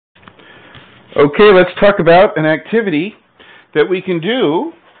Okay, let's talk about an activity that we can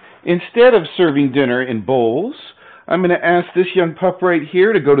do instead of serving dinner in bowls. I'm going to ask this young pup right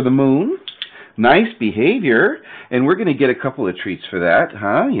here to go to the moon. Nice behavior. And we're going to get a couple of treats for that,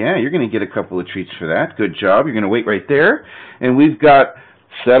 huh? Yeah, you're going to get a couple of treats for that. Good job. You're going to wait right there. And we've got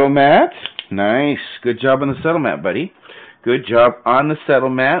settle mat. Nice. Good job on the settle mat, buddy. Good job on the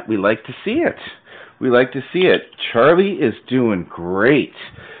settle mat. We like to see it. We like to see it. Charlie is doing great.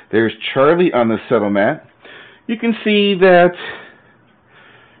 There's Charlie on the settle mat. You can see that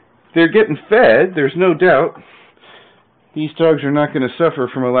they're getting fed. There's no doubt. These dogs are not going to suffer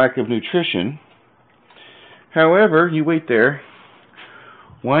from a lack of nutrition. However, you wait there.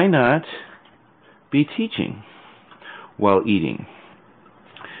 Why not be teaching while eating?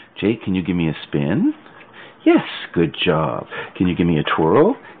 Jake, can you give me a spin? Yes, good job. Can you give me a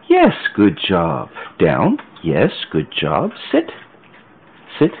twirl? Yes, good job. Down? Yes, good job. Sit.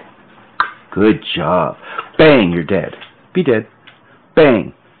 Sit. Good job. Bang, you're dead. Be dead.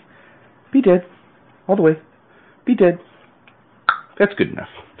 Bang. Be dead. All the way. Be dead. That's good enough.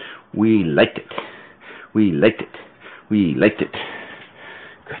 We liked it. We liked it. We liked it.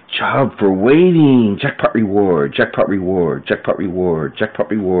 Good job for waiting. Jackpot reward. Jackpot reward. Jackpot reward. Jackpot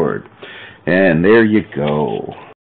reward. And there you go.